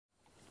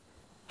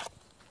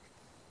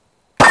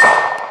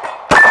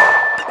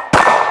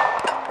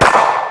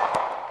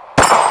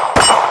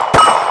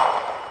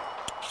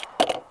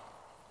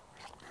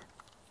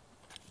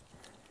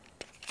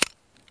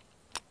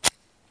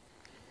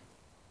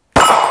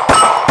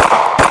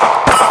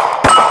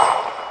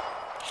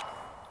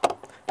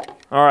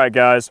All right,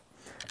 guys,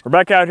 we're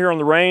back out here on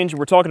the range.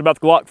 We're talking about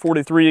the Glock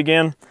 43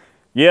 again.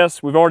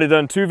 Yes, we've already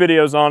done 2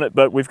 videos on it,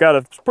 but we've got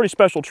a pretty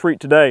special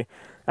treat today.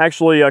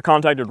 Actually, I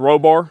contacted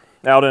Robar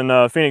out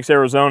in Phoenix,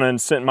 Arizona,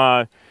 and sent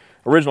my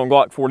original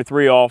Glock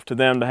 43 off to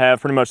them to have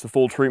pretty much the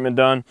full treatment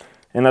done.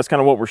 And that's kind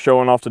of what we're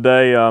showing off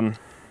today.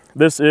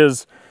 This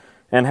is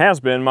and has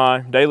been my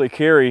daily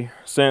carry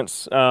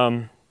since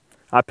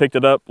I picked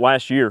it up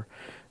last year.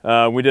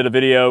 We did a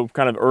video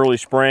kind of early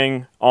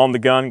spring on the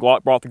gun.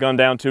 Glock brought the gun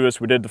down to us.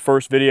 We did the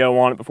first video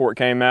on it before it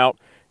came out.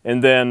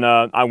 And then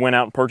I went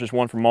out and purchased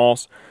one from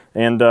Moss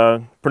and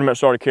pretty much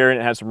started carrying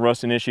it. It had some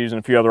rusting issues and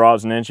a few other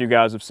odds and ends. You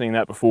guys have seen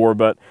that before,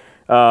 but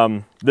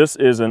this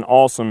is an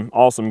awesome,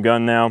 awesome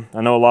gun now.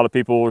 I know a lot of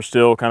people are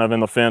still kind of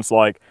in the fence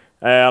like,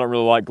 hey, I don't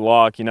really like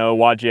Glock, you know,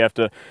 why'd you have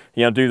to,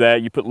 do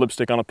that? You put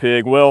lipstick on a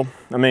pig. Well,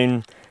 I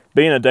mean,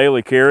 being a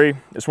daily carry,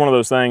 it's one of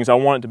those things. I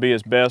want it to be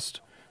as best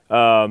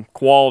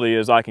quality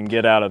as I can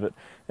get out of it.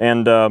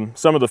 And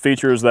some of the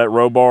features that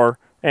Robar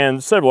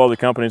and several other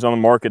companies on the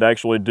market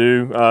actually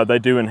do, they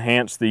do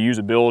enhance the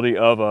usability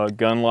of a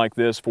gun like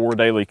this for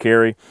daily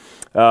carry.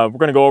 We're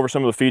going to go over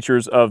some of the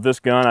features of this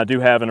gun. I do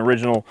have an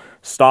original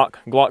stock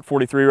Glock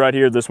 43 right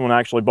here. This one I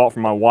actually bought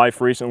from my wife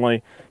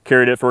recently.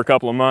 Carried it for a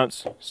couple of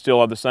months.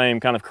 Still have the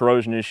same kind of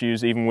corrosion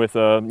issues, even with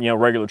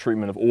regular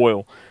treatment of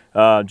oil,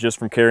 just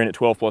from carrying it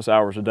 12+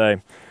 hours a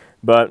day.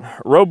 But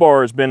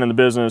Robar has been in the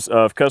business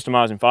of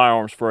customizing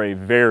firearms for a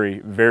very,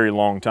 very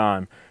long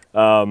time.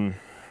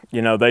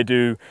 They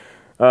do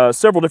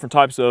several different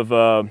types of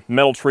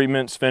metal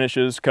treatments,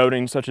 finishes,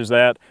 coatings, such as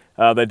that.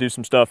 They do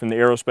some stuff in the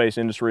aerospace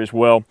industry as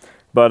well.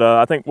 But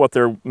I think what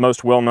they're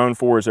most well known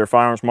for is their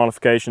firearms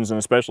modifications, and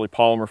especially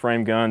polymer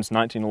frame guns,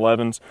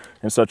 1911s,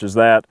 and such as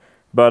that.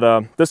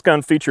 But this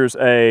gun features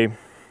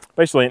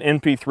basically an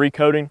NP3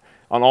 coating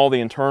on all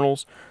the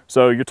internals.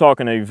 So you're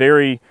talking a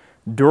very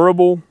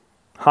durable,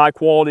 high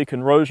quality,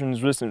 corrosion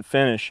resistant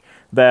finish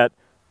that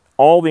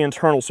all the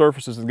internal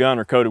surfaces of the gun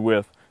are coated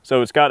with.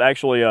 So it's got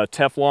actually a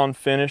Teflon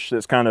finish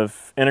that's kind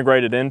of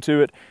integrated into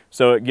it.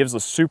 So it gives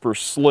a super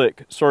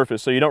slick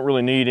surface. So you don't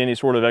really need any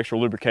sort of extra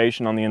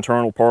lubrication on the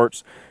internal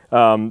parts.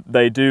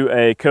 They do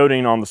a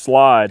coating on the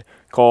slide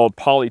called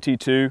Poly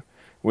T2,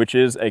 which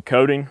is a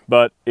coating,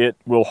 but it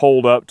will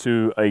hold up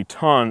to a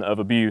ton of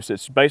abuse.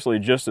 It's basically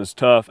just as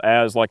tough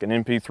as like an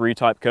MP3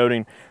 type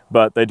coating,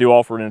 but they do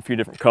offer it in a few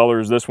different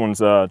colors. This one's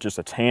just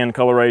a tan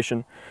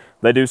coloration.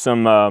 They do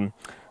some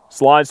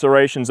slide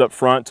serrations up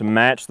front to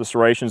match the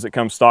serrations that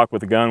come stock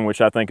with the gun,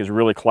 which I think is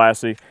really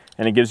classy,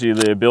 and it gives you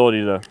the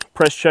ability to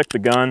press check the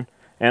gun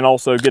and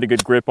also get a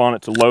good grip on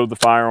it to load the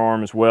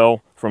firearm as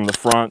well from the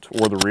front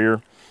or the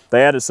rear.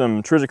 They added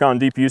some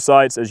Trijicon DPU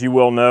sights. As you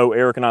well know,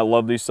 Eric and I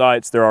love these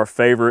sights. They're our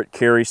favorite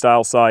carry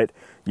style sight.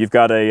 You've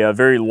got a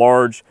very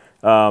large,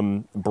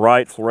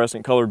 bright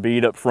fluorescent colored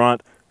bead up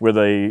front with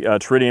a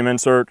tritium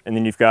insert, and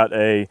then you've got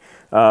a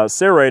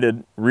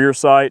serrated rear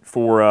sight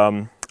for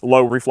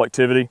low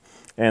reflectivity,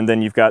 and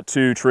then you've got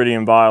 2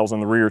 tritium vials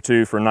on the rear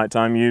too for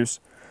nighttime use.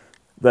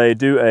 They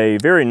do a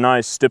very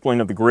nice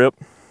stippling of the grip,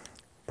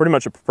 pretty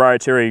much a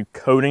proprietary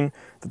coating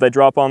that they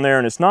drop on there,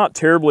 and it's not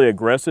terribly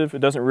aggressive. It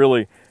doesn't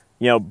really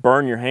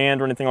burn your hand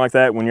or anything like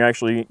that when you're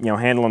actually,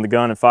 handling the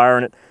gun and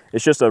firing it.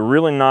 It's just a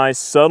really nice,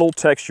 subtle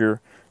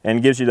texture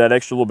and gives you that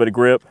extra little bit of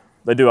grip.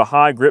 They do a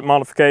high grip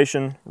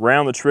modification,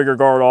 round the trigger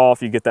guard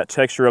off. You get that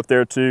texture up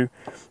there too.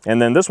 And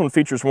then this one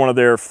features one of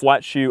their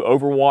flat shoe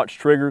Overwatch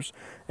triggers.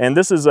 And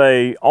this is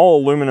a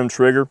all aluminum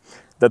trigger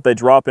that they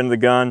drop into the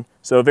gun.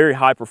 So a very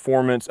high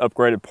performance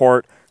upgraded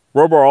part.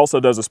 Robar also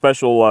does a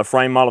special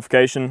frame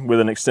modification with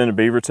an extended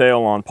beaver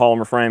tail on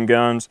polymer frame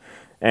guns.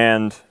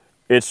 And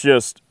it's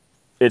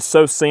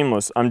so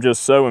seamless. I'm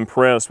just so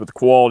impressed with the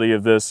quality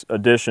of this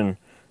addition.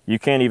 You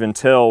can't even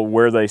tell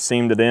where they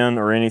seamed it in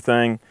or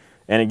anything.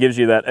 And it gives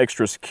you that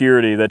extra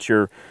security that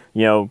your,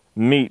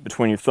 meat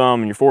between your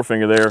thumb and your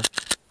forefinger there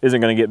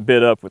isn't going to get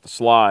bit up with the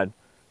slide.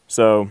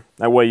 So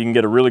that way you can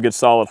get a really good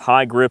solid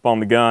high grip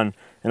on the gun.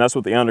 And that's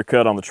what the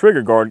undercut on the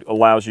trigger guard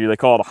allows you. They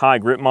call it a high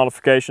grip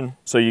modification.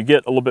 So you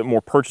get a little bit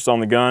more purchase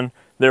on the gun,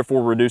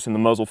 therefore reducing the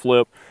muzzle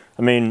flip.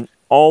 I mean,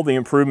 all the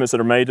improvements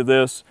that are made to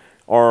this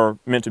are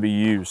meant to be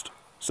used.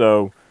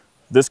 So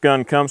this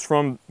gun comes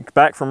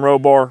back from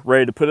Robar,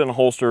 ready to put in a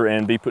holster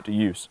and be put to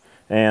use.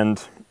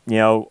 And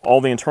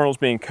all the internals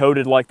being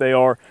coated like they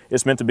are,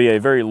 it's meant to be a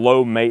very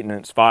low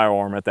maintenance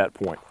firearm at that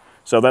point.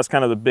 So that's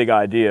kind of the big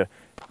idea.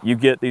 You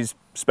get these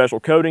special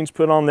coatings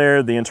put on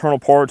there. The internal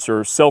parts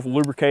are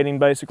self-lubricating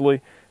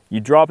basically. You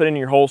drop it in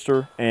your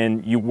holster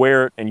and you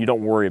wear it and you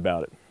don't worry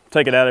about it.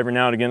 Take it out every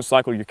now and again,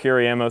 cycle your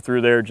carry ammo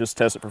through there, just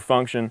test it for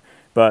function,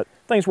 but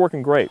things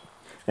working great.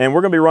 And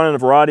we're going to be running a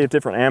variety of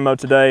different ammo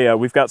today.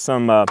 We've got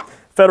some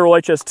Federal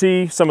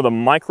HST, some of the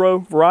micro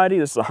variety.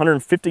 This is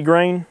 150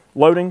 grain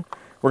loading.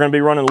 We're going to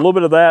be running a little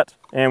bit of that,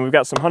 and we've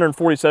got some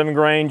 147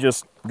 grain,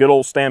 just good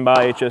old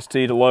standby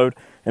HST to load.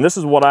 And this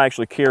is what I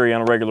actually carry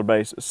on a regular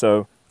basis.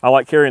 So I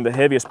like carrying the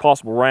heaviest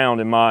possible round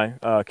in my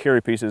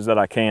carry pieces that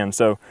I can.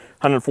 So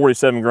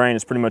 147 grain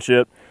is pretty much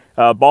it.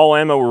 Ball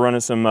ammo, we're running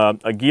some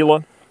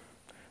Aguila.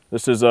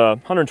 This is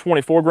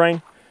 124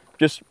 grain.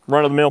 just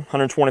run-of-the-mill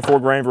 124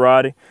 grain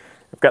variety.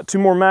 I've got 2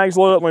 more mags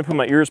loaded up. Let me put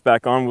my ears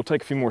back on. We'll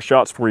take a few more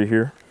shots for you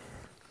here.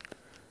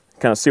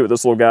 Kind of see what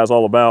this little guy's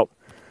all about.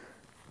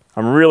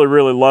 I'm really,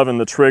 really loving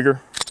the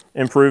trigger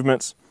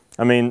improvements.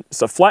 I mean,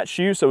 it's a flat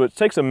shoe, so it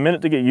takes a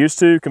minute to get used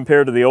to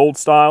compared to the old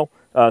style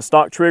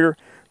stock trigger.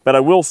 But I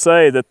will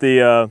say that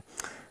the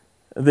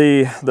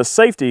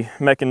safety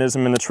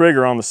mechanism in the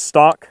trigger on the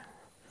stock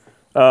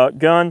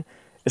gun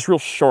is real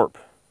sharp.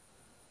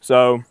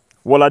 So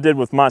what I did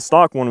with my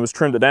stock one was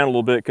trimmed it down a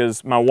little bit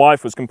because my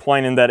wife was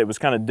complaining that it was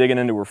kind of digging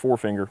into her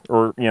forefinger,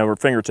 or her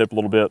fingertip a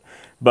little bit.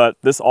 But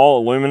this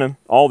all aluminum,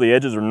 all the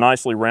edges are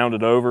nicely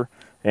rounded over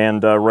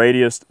and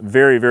radiused.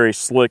 Very, very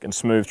slick and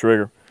smooth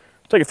trigger.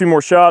 Take a few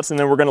more shots and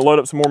then we're going to load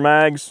up some more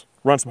mags,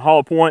 run some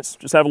hollow points,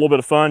 just have a little bit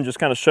of fun, just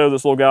kind of show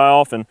this little guy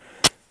off, and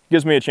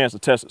gives me a chance to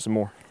test it some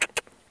more.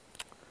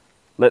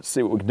 Let's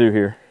see what we can do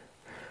here.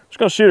 Just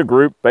going to shoot a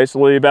group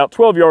basically about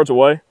 12 yards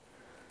away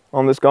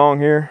on this gong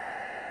here.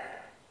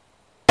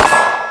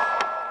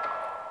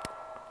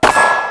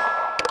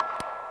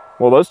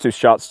 Well, those 2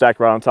 shots stacked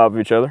right on top of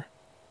each other.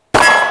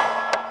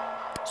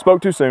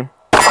 Spoke too soon.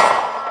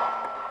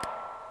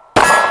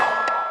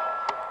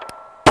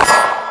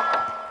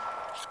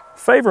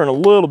 Favoring a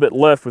little bit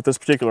left with this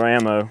particular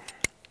ammo.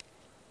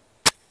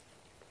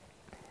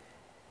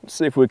 Let's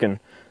see if we can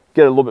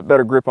get a little bit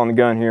better grip on the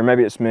gun here.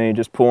 Maybe it's me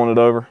just pulling it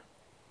over.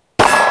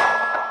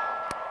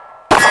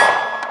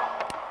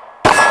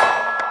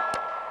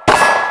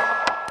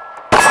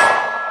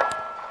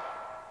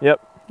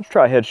 Yep, let's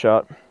try a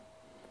headshot.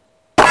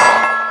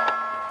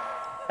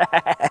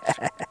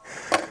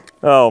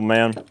 Oh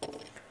man.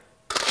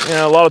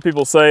 A lot of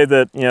people say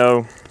that,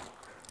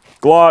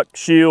 Glock,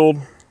 Shield.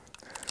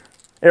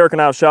 Eric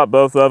and I have shot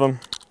both of them,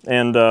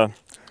 and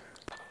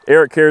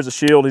Eric carries a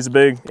Shield. He's a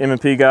big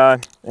M&P guy,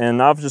 and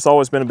I've just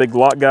always been a big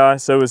Glock guy,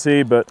 so is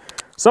he, but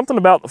something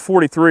about the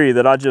 43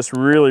 that I just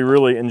really,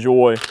 really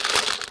enjoy.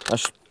 I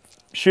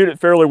shoot it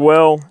fairly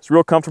well. It's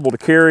real comfortable to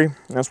carry, and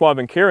that's why I've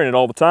been carrying it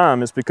all the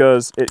time, is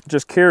because it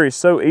just carries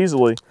so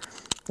easily.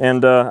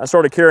 And I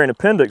started carrying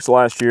Appendix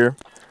last year,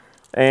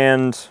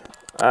 and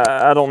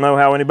I don't know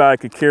how anybody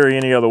could carry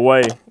any other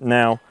way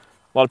now.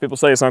 A lot of people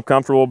say it's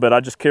uncomfortable, but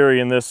I just carry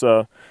in this,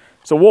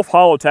 it's a Wolf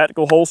Hollow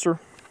tactical holster.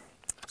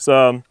 It's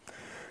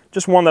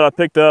just one that I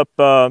picked up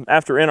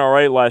after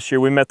NRA last year.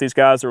 We met these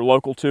guys that are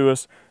local to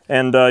us,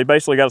 and you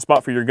basically got a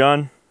spot for your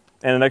gun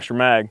and an extra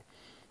mag.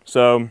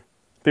 So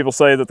people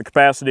say that the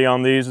capacity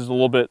on these is a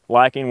little bit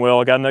lacking. Well,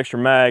 I got an extra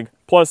mag,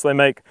 plus they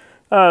make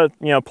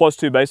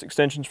 +2 base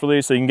extensions for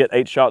these, so you can get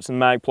 8 shots in the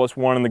mag plus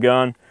 1 in the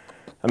gun.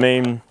 I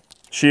mean,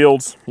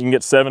 shields, you can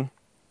get 7,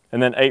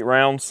 and then 8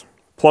 rounds,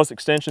 plus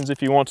extensions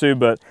if you want to,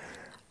 but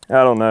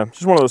I don't know. It's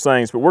just one of those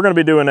things. But we're going to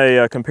be doing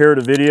a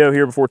comparative video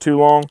here before too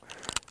long.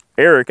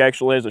 Eric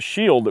actually has a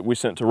Shield that we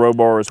sent to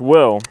Robar as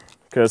well,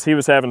 because he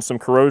was having some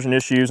corrosion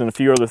issues and a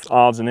few other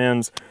odds and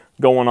ends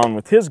going on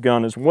with his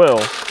gun as well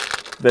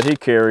that he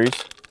carries.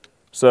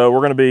 So we're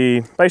going to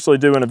be basically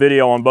doing a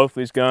video on both of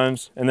these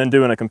guns and then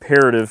doing a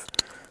comparative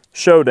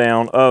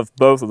showdown of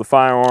both of the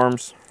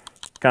firearms,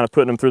 kind of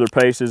putting them through their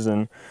paces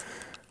and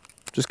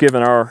just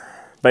giving our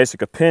basic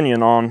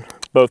opinion on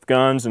both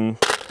guns and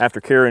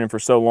after carrying them for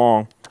so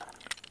long.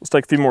 Let's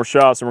take a few more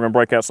shots and we're going to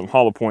break out some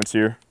hollow points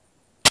here.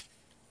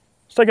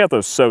 Let's take out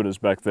those sodas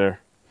back there.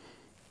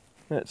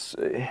 Let's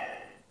see.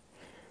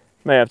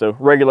 May have to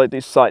regulate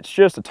these sights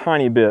just a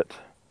tiny bit.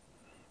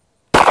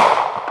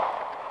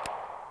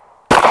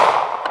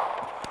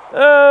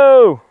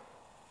 Oh!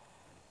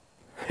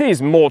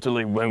 He's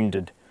mortally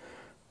wounded.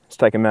 Let's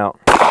take him out.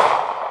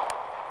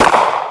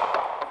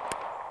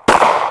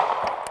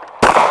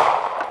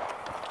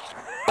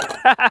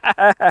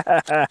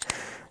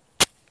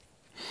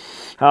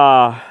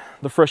 Ah,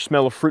 the fresh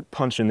smell of fruit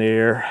punch in the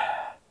air.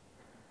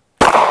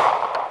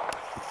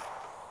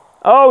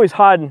 Oh, he's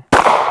hiding.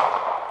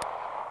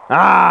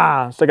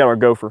 Ah, let's take out our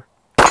gopher.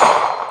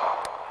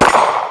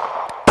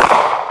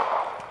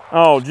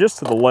 Oh, just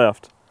to the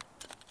left.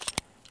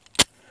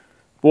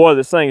 Boy,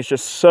 this thing is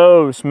just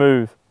so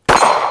smooth.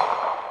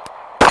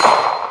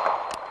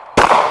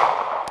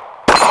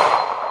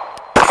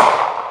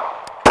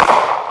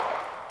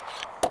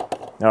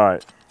 All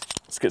right,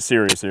 let's get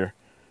serious here.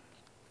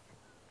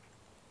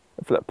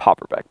 Look for that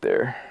popper back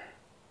there.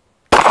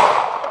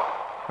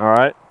 All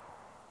right,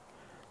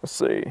 let's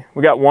see.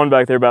 We got one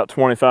back there about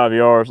 25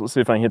 yards. Let's see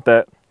if I can hit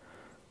that.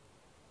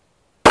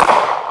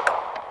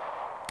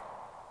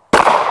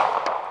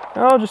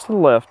 Oh, just to the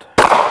left.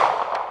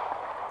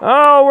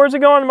 Oh, where's it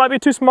going? It might be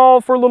too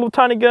small for a little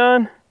tiny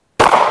gun.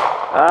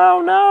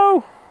 Oh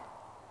no.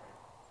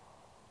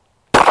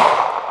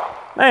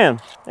 Man,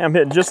 I'm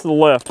hitting just to the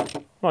left.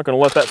 I'm not gonna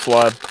let that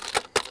slide.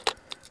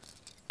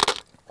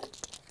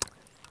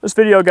 This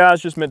video, guys,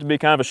 is just meant to be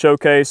kind of a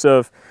showcase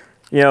of,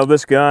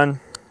 this gun.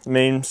 I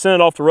mean, sent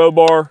it off to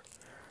Robar,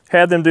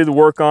 had them do the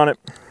work on it.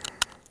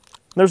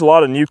 There's a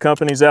lot of new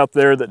companies out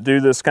there that do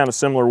this kind of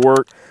similar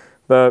work,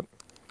 but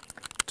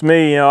to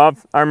me, I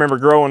remember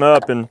growing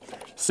up and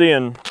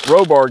seeing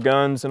Robar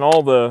guns and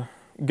all the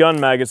gun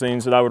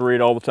magazines that I would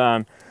read all the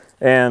time.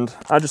 And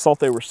I just thought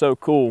they were so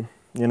cool,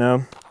 you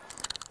know.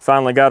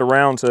 Finally got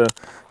around to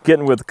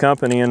getting with the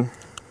company, and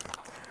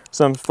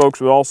some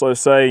folks would also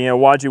say, you know,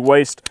 why'd you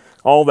waste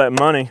all that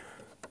money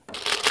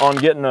on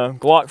getting a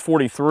Glock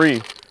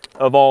 43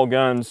 of all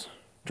guns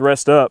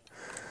dressed up?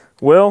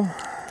 Well,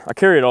 I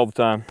carry it all the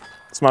time.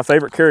 It's my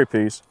favorite carry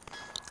piece.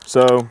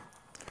 So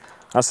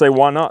I say,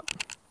 why not?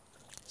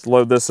 Let's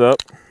load this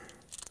up.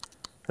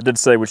 I did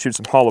say we'd shoot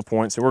some hollow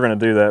points, and we're gonna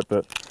do that,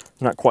 but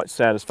I'm not quite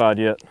satisfied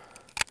yet.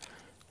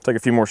 Take a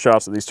few more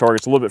shots at these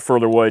targets a little bit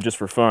further away just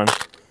for fun.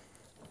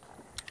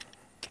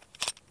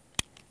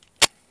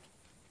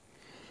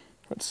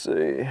 Let's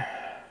see.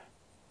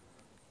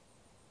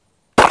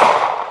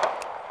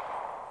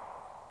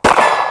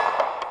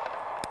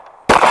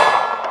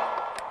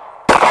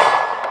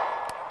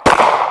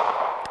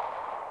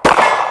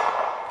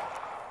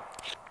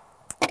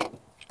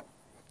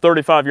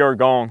 .35-yard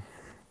gong.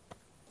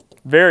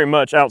 Very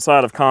much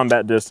outside of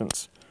combat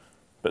distance,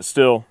 but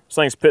still, this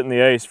thing's pitting the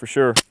ace for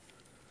sure.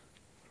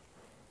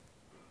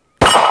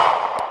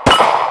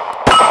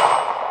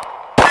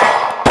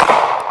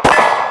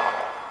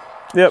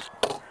 Yep.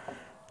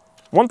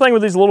 One thing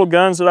with these little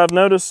guns that I've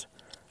noticed,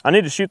 I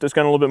need to shoot this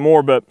gun a little bit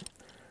more, but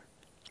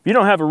if you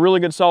don't have a really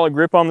good solid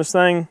grip on this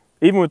thing,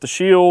 even with the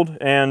shield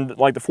and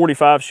like the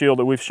 45 shield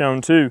that we've shown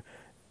too,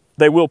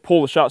 they will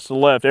pull the shots to the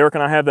left. Eric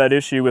and I have that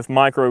issue with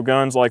micro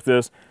guns like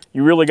this.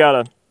 You really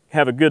gotta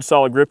have a good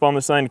solid grip on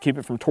this thing to keep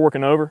it from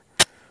torquing over.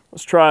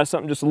 Let's try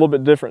something just a little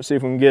bit different, see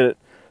if we can get it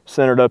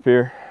centered up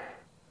here.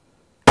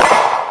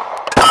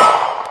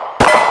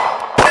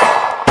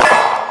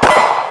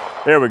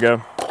 There we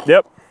go.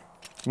 Yep,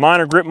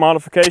 minor grip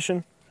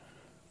modification.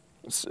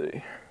 Let's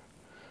see.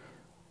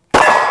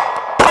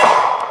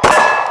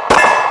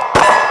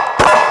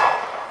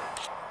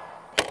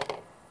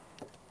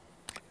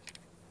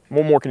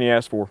 What more can you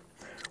ask for?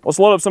 Let's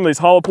load up some of these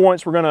hollow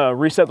points. We're gonna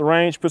reset the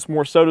range, put some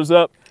more sodas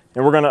up,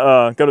 and we're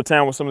gonna go to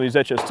town with some of these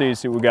HSTs,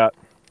 see what we got.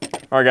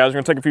 All right, guys,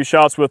 we're gonna take a few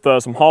shots with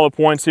some hollow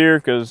points here,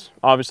 because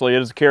obviously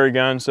it is a carry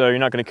gun, so you're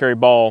not gonna carry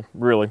ball,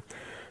 really.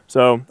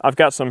 So I've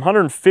got some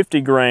 150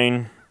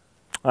 grain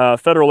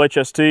Federal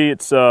HST.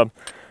 It's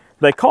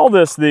they call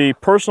this the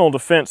Personal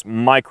Defense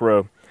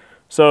Micro.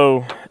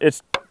 So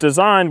it's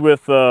designed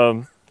with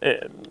the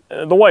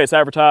way it's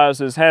advertised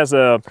is has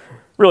a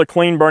really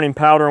clean burning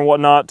powder and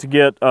whatnot to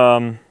get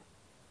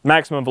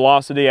maximum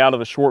velocity out of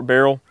a short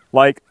barrel,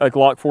 like a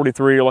Glock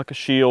 43 or like a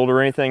Shield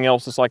or anything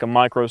else that's like a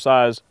micro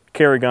size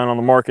carry gun on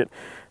the market.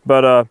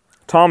 But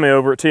Tommy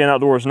over at TN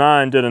Outdoors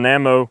 9 did an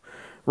ammo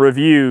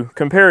review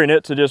comparing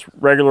it to just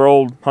regular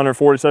old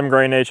 147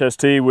 grain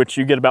HST, which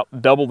you get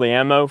about double the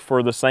ammo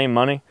for the same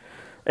money,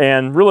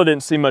 and really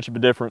didn't see much of a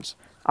difference.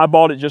 I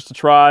bought it just to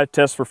try,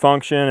 test for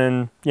function,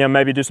 and you know,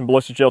 maybe do some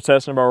ballistic gel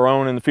testing of our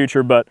own in the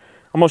future, but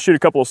I'm gonna shoot a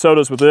couple of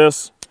sodas with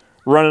this,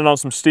 run it on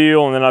some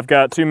steel, and then I've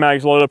got 2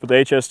 mags loaded up with the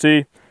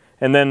HST,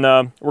 and then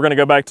we're gonna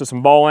go back to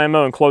some ball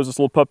ammo and close this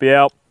little puppy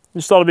out.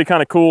 Just thought it'd be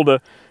kind of cool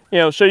to, you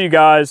know, show you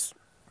guys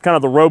kind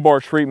of the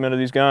Robar treatment of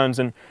these guns.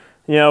 And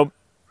you know,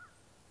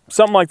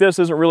 something like this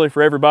isn't really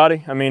for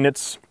everybody. I mean,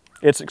 it's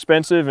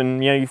expensive,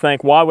 and you know, you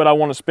think, why would I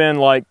want to spend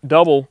like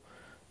double,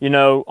 you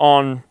know,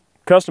 on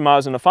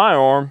customizing a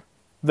firearm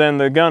than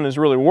the gun is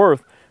really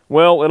worth?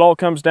 Well, it all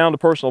comes down to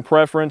personal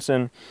preference,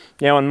 and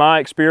you know, in my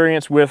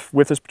experience with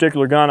this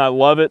particular gun, I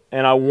love it,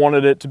 and I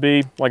wanted it to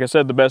be, like I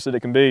said, the best that it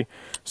can be.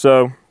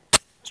 So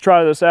let's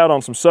try this out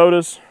on some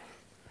sodas.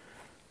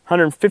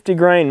 150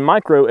 grain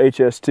micro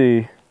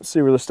HST. Let's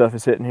see where this stuff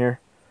is hitting here.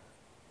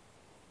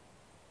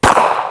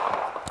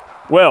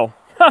 Well,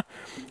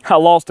 I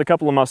lost a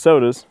couple of my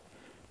sodas.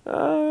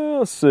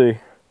 Let's see.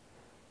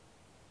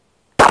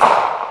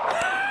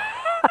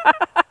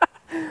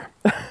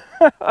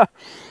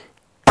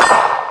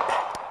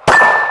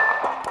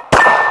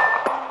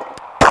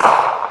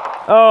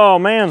 Oh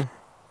man,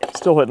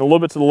 still hitting a little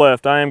bit to the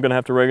left. I am gonna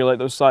have to regulate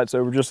those sights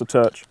over just a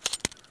touch.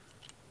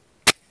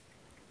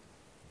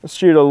 Let's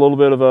shoot a little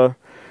bit of a,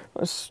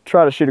 let's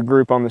try to shoot a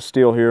group on this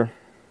steel here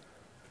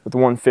with the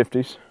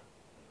 150s.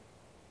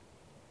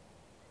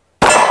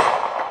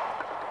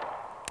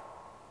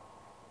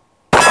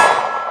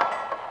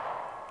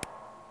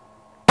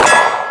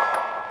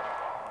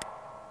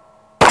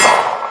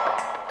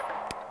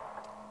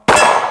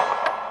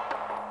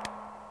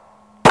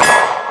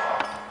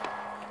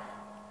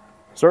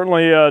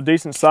 Certainly a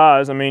decent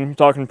size. I mean, you're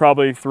talking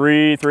probably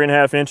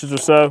 3.5 inches or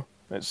so.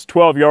 It's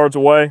 12 yards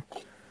away.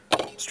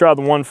 Let's try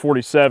the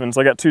 147s.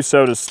 I got 2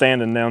 sodas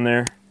standing down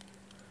there.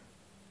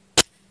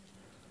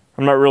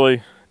 I'm not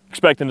really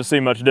expecting to see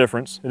much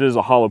difference. It is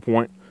a hollow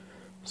point,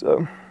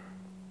 so.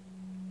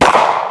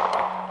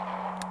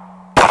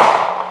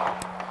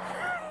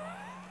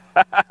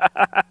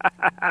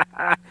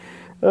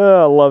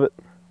 Oh, I love it.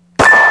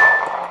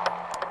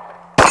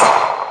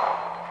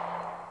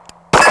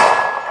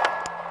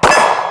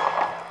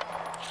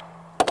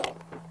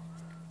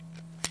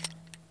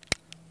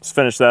 Let's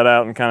finish that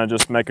out and kind of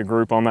just make a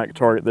group on that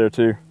target there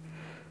too.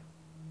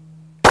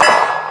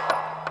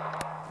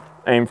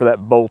 Aim for that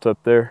bolt up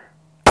there.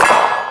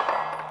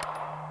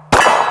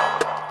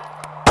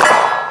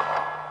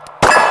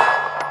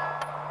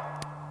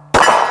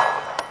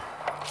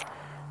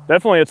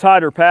 Definitely a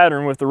tighter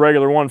pattern with the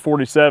regular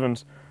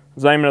 147s. I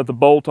was aiming at the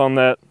bolt on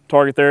that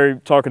target there, you're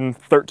talking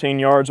 13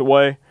 yards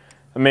away.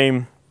 I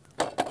mean,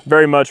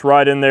 very much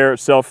right in there at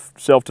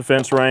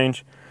self-defense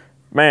range.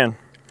 Man,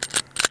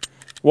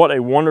 what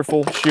a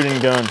wonderful shooting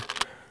gun.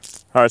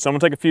 All right, so I'm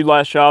gonna take a few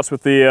last shots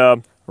with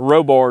the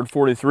Robar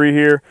 43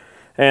 here.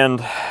 And,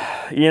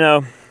 you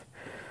know,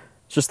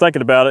 just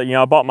thinking about it, you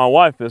know, I bought my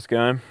wife this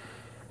gun.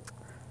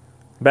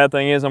 Bad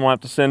thing is I'm gonna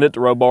have to send it to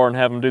Robar and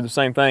have them do the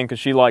same thing because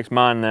she likes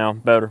mine now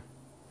better.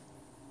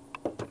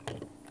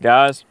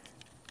 Guys,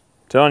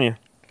 I'm telling you,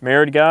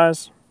 married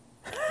guys,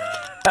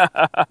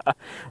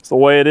 it's the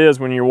way it is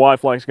when your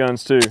wife likes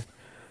guns too.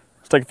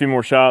 Let's take a few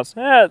more shots.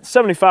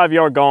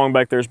 75-yard gong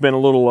back there's been a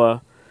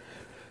little,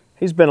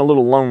 he's been a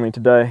little lonely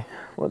today.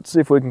 Let's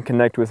see if we can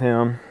connect with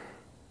him.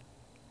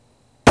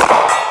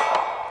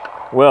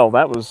 Well,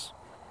 that was,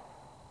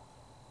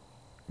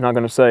 I'm not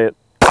gonna say it.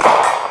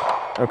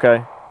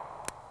 Okay.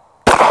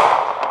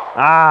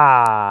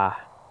 Ah.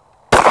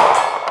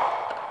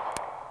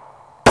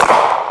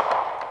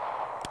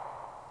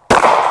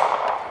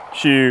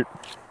 Shoot.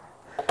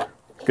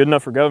 Good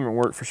enough for government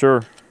work for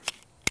sure.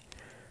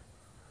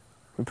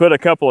 We put a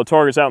couple of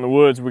targets out in the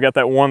woods. We got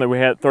that one that we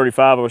had at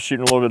 35 I was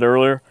shooting a little bit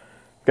earlier.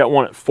 Got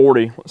one at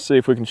 40. Let's see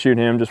if we can shoot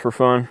him just for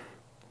fun.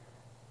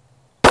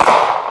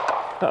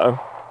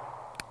 Uh-oh.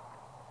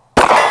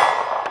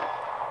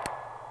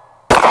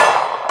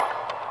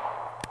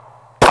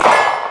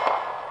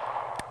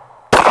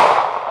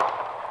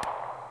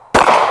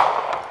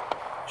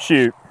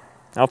 Shoot,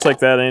 I'll take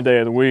that any day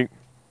of the week.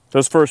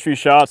 Those first few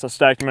shots, I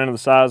stacked them into the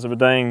size of a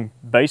dang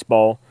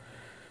baseball.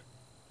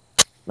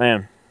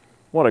 Man,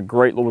 what a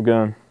great little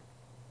gun.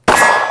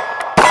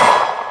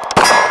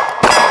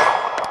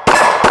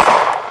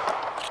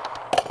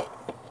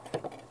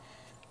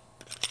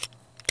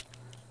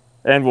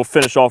 And we'll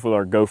finish off with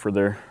our gopher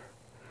there.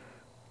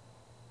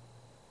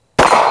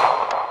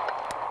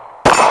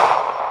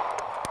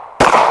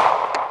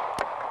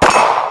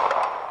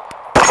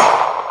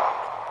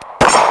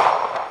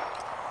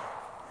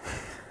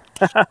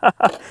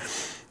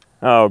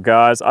 Oh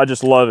guys, I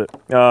just love it.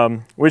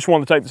 We just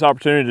wanted to take this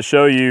opportunity to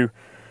show you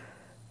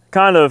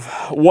kind of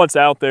what's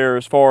out there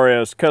as far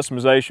as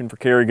customization for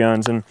carry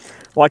guns. And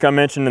like I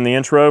mentioned in the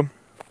intro,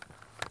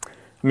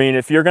 I mean,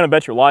 if you're going to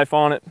bet your life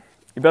on it,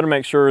 you better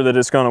make sure that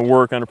it's going to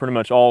work under pretty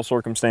much all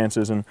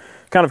circumstances. And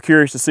kind of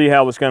curious to see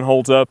how this gun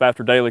holds up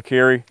after daily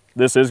carry.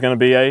 This is going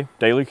to be a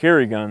daily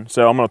carry gun,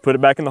 so I'm going to put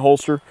it back in the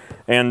holster,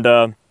 and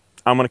I'm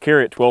going to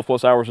carry it 12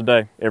 plus hours a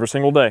day, every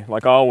single day,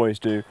 like I always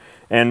do.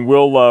 And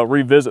we'll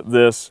revisit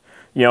this,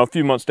 you know, a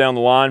few months down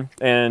the line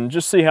and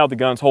just see how the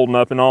gun's holding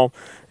up and all.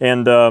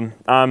 And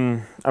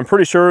I'm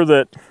pretty sure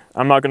that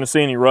I'm not going to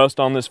see any rust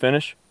on this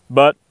finish,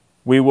 but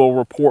we will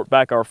report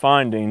back our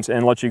findings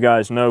and let you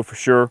guys know for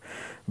sure.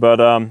 But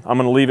I'm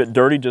going to leave it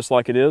dirty just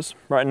like it is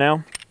right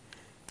now,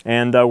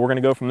 and we're going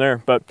to go from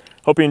there. But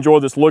hope you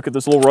enjoyed this look at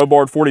this little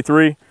Robar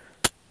 43.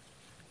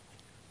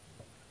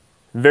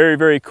 Very,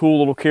 very cool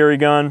little carry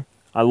gun.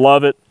 I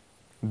love it.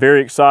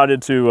 Very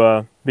excited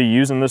to be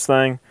using this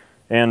thing.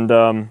 And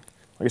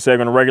like I said, I'm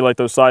going to regulate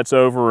those sights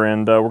over,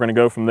 and we're going to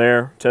go from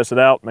there, test it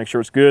out, make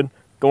sure it's good.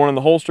 Going in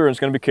the holster, and it's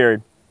going to be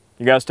carried.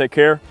 You guys take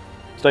care.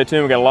 Stay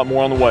tuned. We got a lot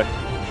more on the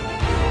way.